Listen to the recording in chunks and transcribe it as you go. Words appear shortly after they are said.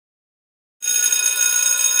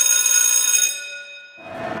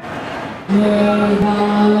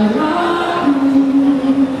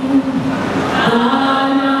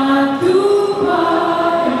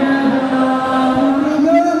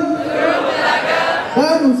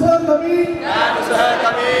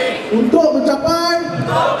untuk mencapai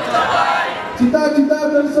cita-cita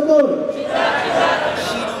tersebut.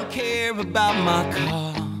 She don't care about my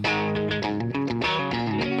car,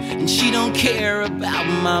 and she don't care about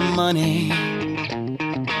my money,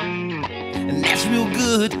 and that's real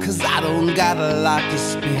good, cause I don't got a lot to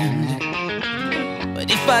spend. But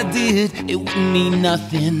if I did, it wouldn't mean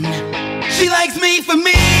nothing. She likes me for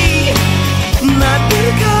me, not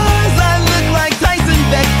because I look like Tyson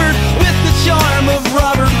Beckford with the charm of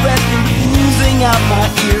Robert Redford oozing out my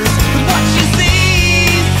ears. But what she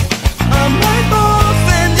sees are my faults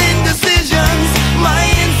and indecisions, my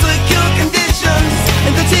insecure conditions,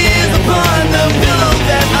 and the tears upon the pillow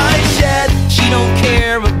that I shed. She don't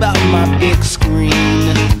care about my big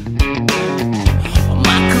screen or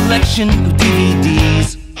my collection of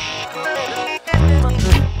DVDs.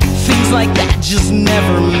 Things like that just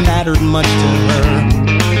never mattered much to her.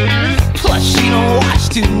 Plus she don't watch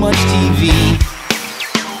too much TV,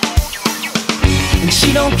 and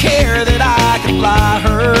she don't care that I can fly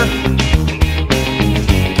her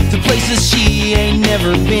to places she ain't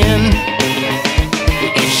never been.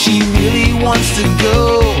 If she really wants to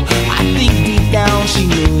go, I think deep down she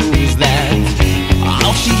knows that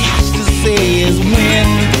all she has to say is when.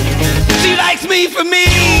 She likes me for me,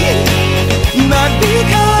 not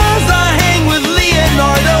because I hang with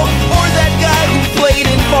Leonardo or that guy who played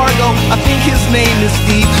in Fargo. I think his name is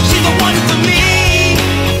Steve. She's the one for me,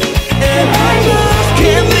 and I just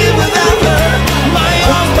can't live without her. My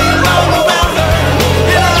arms belong around her,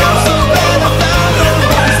 and I'm so glad I found her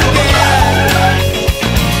once again.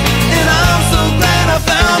 And I'm so glad I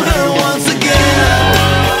found her once again.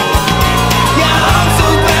 Yeah, I'm so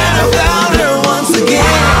glad I found her once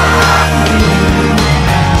again.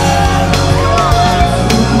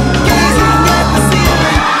 Gazing at the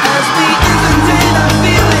ceiling as we entertain our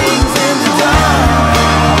feelings in the dark.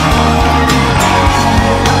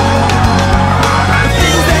 The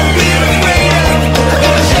things that we're afraid of are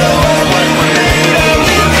gonna show us what we're made of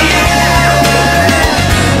in the end.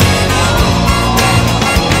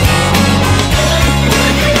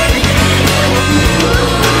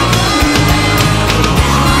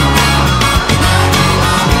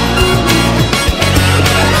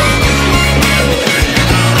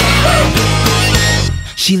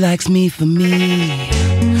 She likes me for me,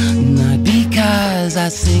 not because I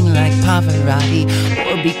sing like Pavarotti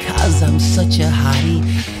or because I'm such a hottie.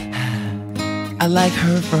 I like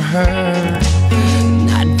her for her,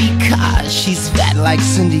 not because she's fat like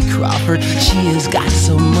Cindy Crawford. She has got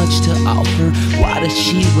so much to offer. Why does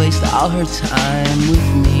she waste all her time with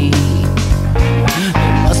me?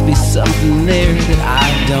 There must be something there that I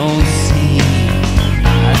don't see.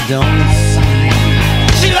 I don't see.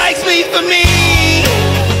 She likes me for me.